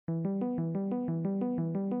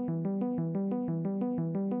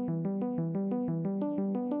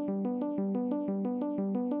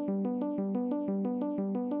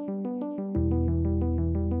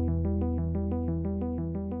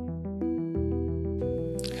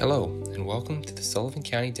Hello, and welcome to the Sullivan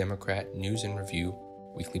County Democrat News and Review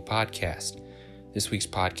weekly podcast. This week's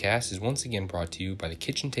podcast is once again brought to you by the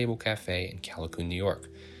Kitchen Table Cafe in Callicoon, New York.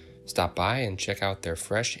 Stop by and check out their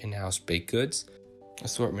fresh in-house baked goods,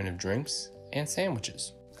 assortment of drinks, and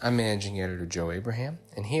sandwiches. I'm Managing Editor Joe Abraham,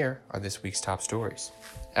 and here are this week's top stories.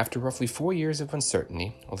 After roughly 4 years of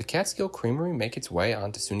uncertainty, will the Catskill Creamery make its way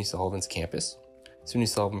onto SUNY Sullivan's campus? SUNY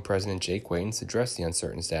Sullivan President Jake Quaintance addressed the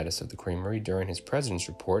uncertain status of the creamery during his president's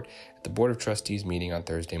report at the Board of Trustees meeting on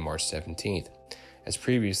Thursday, March 17th. As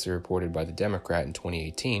previously reported by The Democrat in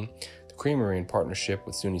 2018, the creamery, in partnership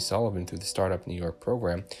with SUNY Sullivan through the Startup New York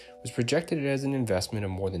program, was projected as an investment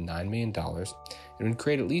of more than $9 million and would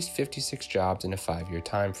create at least 56 jobs in a 5-year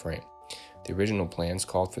time frame. The original plans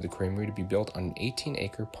called for the creamery to be built on an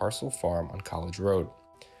 18-acre parcel farm on College Road.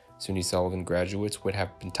 SUNY Sullivan graduates would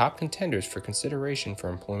have been top contenders for consideration for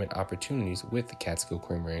employment opportunities with the Catskill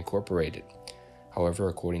Creamery Incorporated. However,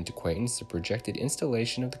 according to Quaintance, the projected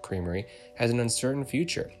installation of the creamery has an uncertain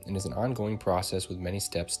future and is an ongoing process with many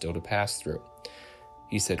steps still to pass through.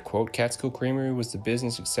 He said, quote, "Catskill Creamery was the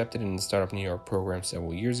business accepted in the Startup New York program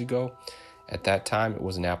several years ago. At that time, it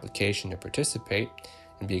was an application to participate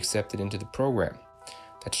and be accepted into the program.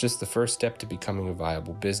 That's just the first step to becoming a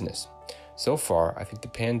viable business. So far, I think the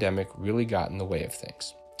pandemic really got in the way of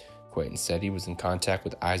things." Quaintance said he was in contact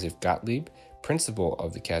with Isaac Gottlieb, principal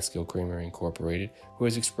of the Catskill Creamery Incorporated, who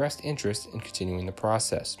has expressed interest in continuing the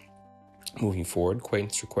process. Moving forward,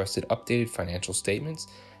 Quaintance requested updated financial statements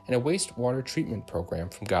and a wastewater treatment program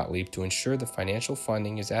from Gottlieb to ensure the financial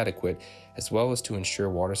funding is adequate, as well as to ensure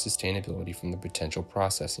water sustainability from the potential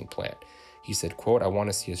processing plant. He said, quote, "I want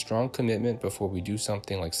to see a strong commitment before we do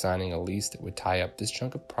something like signing a lease that would tie up this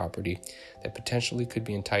chunk of property that potentially could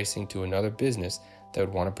be enticing to another business that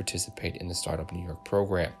would want to participate in the Startup New York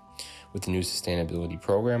program. With the new sustainability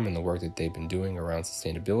program and the work that they've been doing around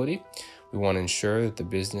sustainability, we want to ensure that the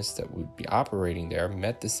business that would be operating there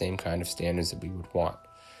met the same kind of standards that we would want.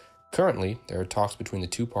 Currently, there are talks between the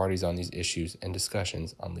two parties on these issues and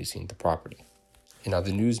discussions on leasing the property." In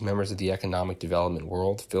other news, members of the economic development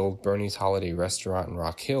world filled Bernie's Holiday Restaurant in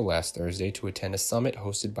Rock Hill last Thursday to attend a summit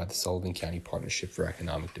hosted by the Sullivan County Partnership for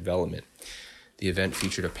Economic Development. The event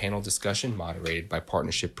featured a panel discussion moderated by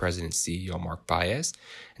Partnership President CEO Mark Baez,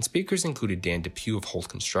 and speakers included Dan Depew of Holt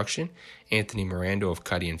Construction, Anthony Mirando of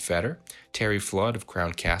Cuddy & Fetter, Terry Flood of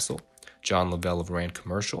Crown Castle, John Lavelle of Rand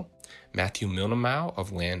Commercial, Matthew Milnemow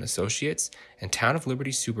of Land Associates, and Town of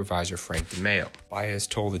Liberty Supervisor Frank DeMeo. Baez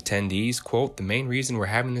told attendees, quote, "The main reason we're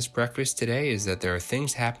having this breakfast today is that there are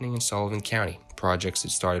things happening in Sullivan County. Projects that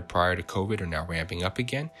started prior to COVID are now ramping up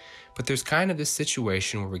again, but there's kind of this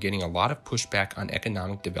situation where we're getting a lot of pushback on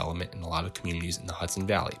economic development in a lot of communities in the Hudson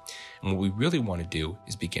Valley, and what we really want to do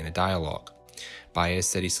is begin a dialogue." Baez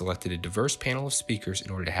said he selected a diverse panel of speakers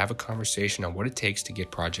in order to have a conversation on what it takes to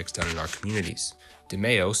get projects done in our communities.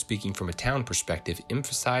 DeMeo, speaking from a town perspective,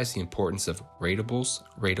 emphasized the importance of ratables,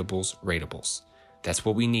 ratables, ratables. "That's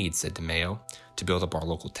what we need," said DeMeo, "to build up our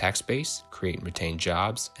local tax base, create and retain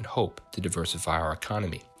jobs, and hope to diversify our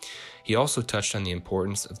economy." He also touched on the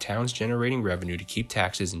importance of towns generating revenue to keep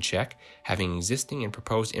taxes in check, having existing and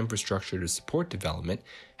proposed infrastructure to support development,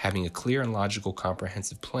 having a clear and logical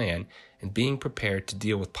comprehensive plan, and being prepared to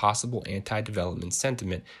deal with possible anti-development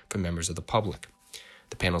sentiment from members of the public.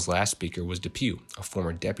 The panel's last speaker was Depew, a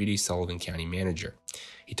former deputy Sullivan County manager.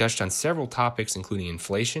 He touched on several topics, including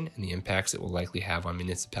inflation and the impacts it will likely have on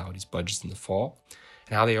municipalities' budgets in the fall,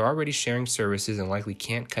 and how they are already sharing services and likely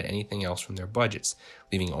can't cut anything else from their budgets,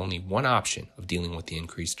 leaving only one option of dealing with the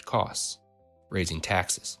increased costs: raising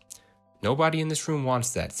taxes. "Nobody in this room wants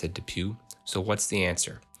that," said Depew, "so what's the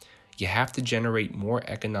answer? You have to generate more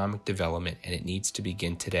economic development, and it needs to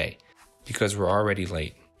begin today, because we're already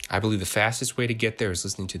late. I believe the fastest way to get there is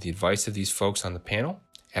listening to the advice of these folks on the panel.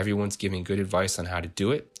 Everyone's giving good advice on how to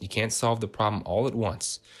do it. You can't solve the problem all at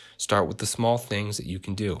once. Start with the small things that you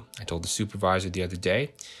can do. I told the supervisor the other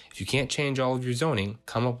day, if you can't change all of your zoning,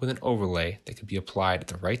 come up with an overlay that could be applied at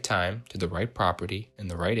the right time to the right property in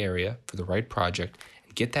the right area for the right project,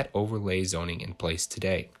 and get that overlay zoning in place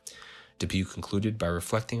today." Depew concluded by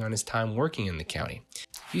reflecting on his time working in the county.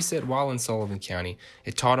 He said while in Sullivan County,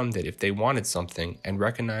 it taught him that if they wanted something and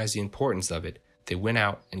recognized the importance of it, they went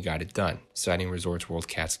out and got it done, citing Resorts World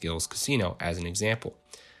Catskills Casino as an example.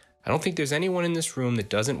 "I don't think there's anyone in this room that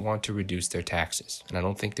doesn't want to reduce their taxes, and I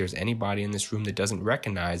don't think there's anybody in this room that doesn't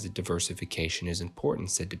recognize that diversification is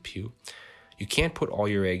important," said Depew. "You can't put all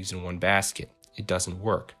your eggs in one basket. It doesn't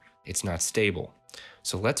work. It's not stable.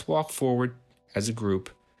 So let's walk forward as a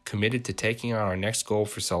group committed to taking on our next goal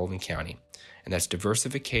for Sullivan County, and that's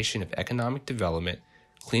diversification of economic development,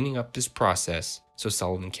 cleaning up this process so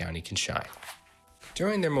Sullivan County can shine.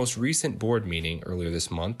 During their most recent board meeting earlier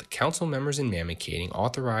this month, council members in Mamakating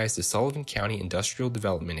authorized the Sullivan County Industrial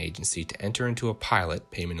Development Agency to enter into a pilot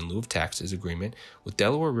payment in lieu of taxes agreement with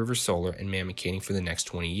Delaware River Solar and Mamakating for the next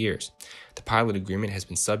 20 years. The pilot agreement has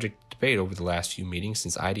been subject to debate over the last few meetings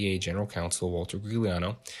since IDA General Counsel Walter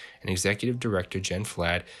Grigliano and Executive Director Jen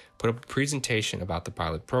Flad put up a presentation about the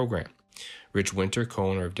pilot program. Rich Winter,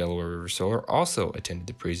 co-owner of Delaware River Solar, also attended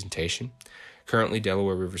the presentation. Currently,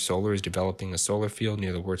 Delaware River Solar is developing a solar field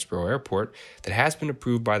near the Wurtsboro Airport that has been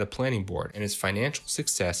approved by the Planning Board, and its financial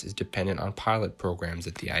success is dependent on pilot programs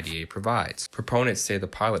that the IDA provides. Proponents say the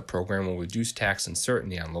pilot program will reduce tax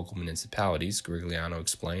uncertainty on local municipalities. Grigliano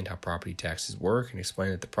explained how property taxes work and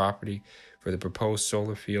explained that the property for the proposed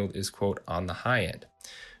solar field is, quote, on the high end.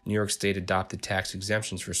 New York State adopted tax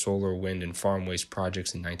exemptions for solar, wind, and farm waste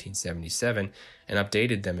projects in 1977 and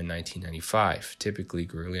updated them in 1995. Typically,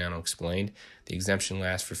 Grigliano explained, the exemption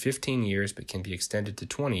lasts for 15 years but can be extended to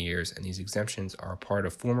 20 years, and these exemptions are a part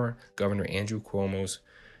of former Governor Andrew Cuomo's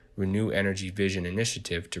Renew Energy Vision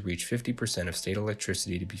initiative to reach 50% of state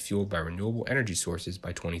electricity to be fueled by renewable energy sources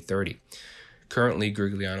by 2030. Currently,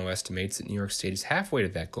 Grigliano estimates that New York State is halfway to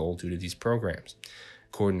that goal due to these programs.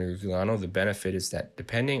 According to Grigliano, the benefit is that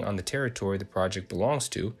depending on the territory the project belongs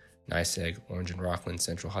to, NYSEG, Orange and Rockland,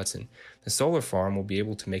 Central Hudson, the solar farm will be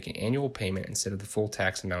able to make an annual payment instead of the full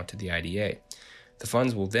tax amount to the IDA. The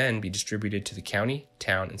funds will then be distributed to the county,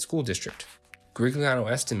 town, and school district. Grigliano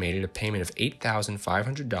estimated a payment of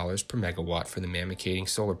 $8,500 per megawatt for the Mamakating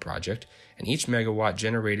solar project, and each megawatt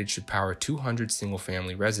generated should power 200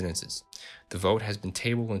 single-family residences. The vote has been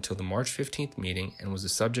tabled until the March 15th meeting and was a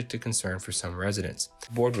subject to concern for some residents.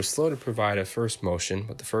 The board was slow to provide a first motion,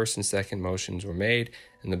 but the first and second motions were made,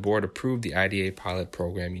 and the board approved the IDA pilot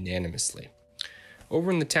program unanimously. Over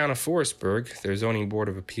in the town of Forestburg, their zoning board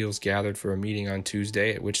of appeals gathered for a meeting on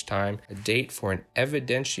Tuesday, at which time a date for an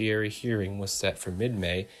evidentiary hearing was set for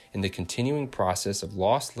mid-May in the continuing process of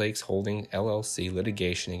Lost Lakes Holdings LLC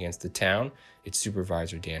litigation against the town, its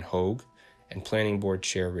supervisor Dan Hogue, and planning board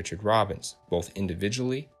chair Richard Robbins, both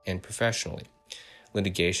individually and professionally.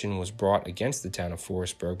 Litigation was brought against the town of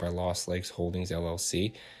Forestburg by Lost Lakes Holdings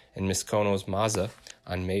LLC and Mykonos Mazza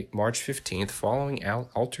on March 15th following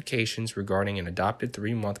altercations regarding an adopted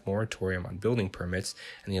 3-month moratorium on building permits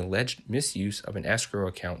and the alleged misuse of an escrow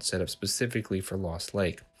account set up specifically for Lost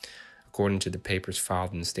Lake. According to the papers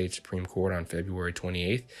filed in the state Supreme Court on February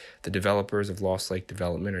 28th, the developers of Lost Lake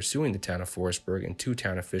Development are suing the town of Forestburg and 2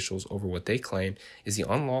 town officials over what they claim is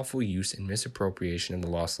the unlawful use and misappropriation of the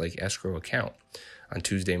Lost Lake escrow account. On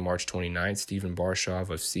Tuesday, March 29th, Stephen Barshov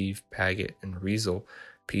of Sieve, Paget, and Riesel,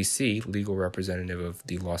 PC, legal representative of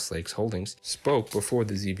the Lost Lakes Holdings, spoke before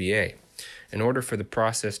the ZBA. In order for the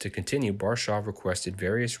process to continue, Barshov requested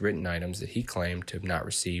various written items that he claimed to have not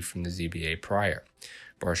received from the ZBA prior.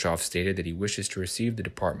 Barshov stated that he wishes to receive the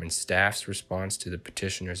department's staff's response to the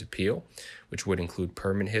petitioner's appeal, which would include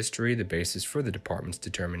permit history, the basis for the department's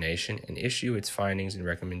determination, and issue its findings and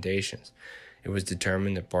recommendations. It was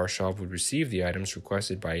determined that Barshov would receive the items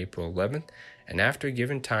requested by April 11th, and after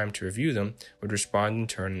given time to review them, would respond in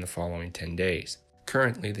turn in the following 10 days.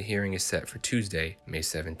 Currently, the hearing is set for Tuesday, May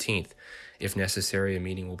 17th. If necessary, a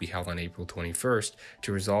meeting will be held on April 21st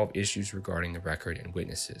to resolve issues regarding the record and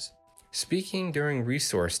witnesses. Speaking during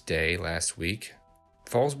Resource Day last week,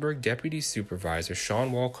 Fallsburg Deputy Supervisor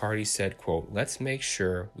Sean Walcarty said, quote, "Let's make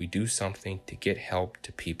sure we do something to get help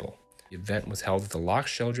to people." The event was held at the Loch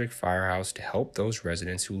Sheldrick Firehouse to help those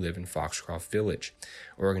residents who live in Foxcroft Village.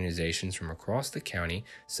 Organizations from across the county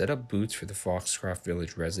set up booths for the Foxcroft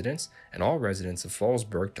Village residents and all residents of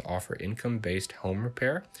Fallsburg to offer income-based home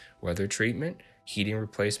repair, weather treatment, heating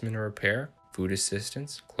replacement or repair, food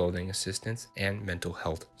assistance, clothing assistance, and mental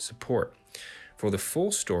health support. For the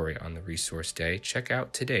full story on the Resource Day, check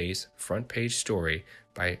out today's front page story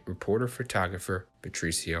by reporter-photographer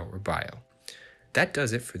Patricio Rubio. That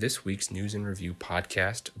does it for this week's News and Review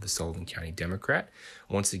podcast of the Sullivan County Democrat.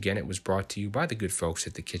 Once again, it was brought to you by the good folks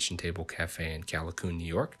at the Kitchen Table Cafe in Callicoon, New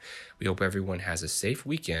York. We hope everyone has a safe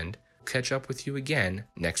weekend. We'll catch up with you again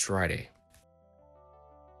next Friday.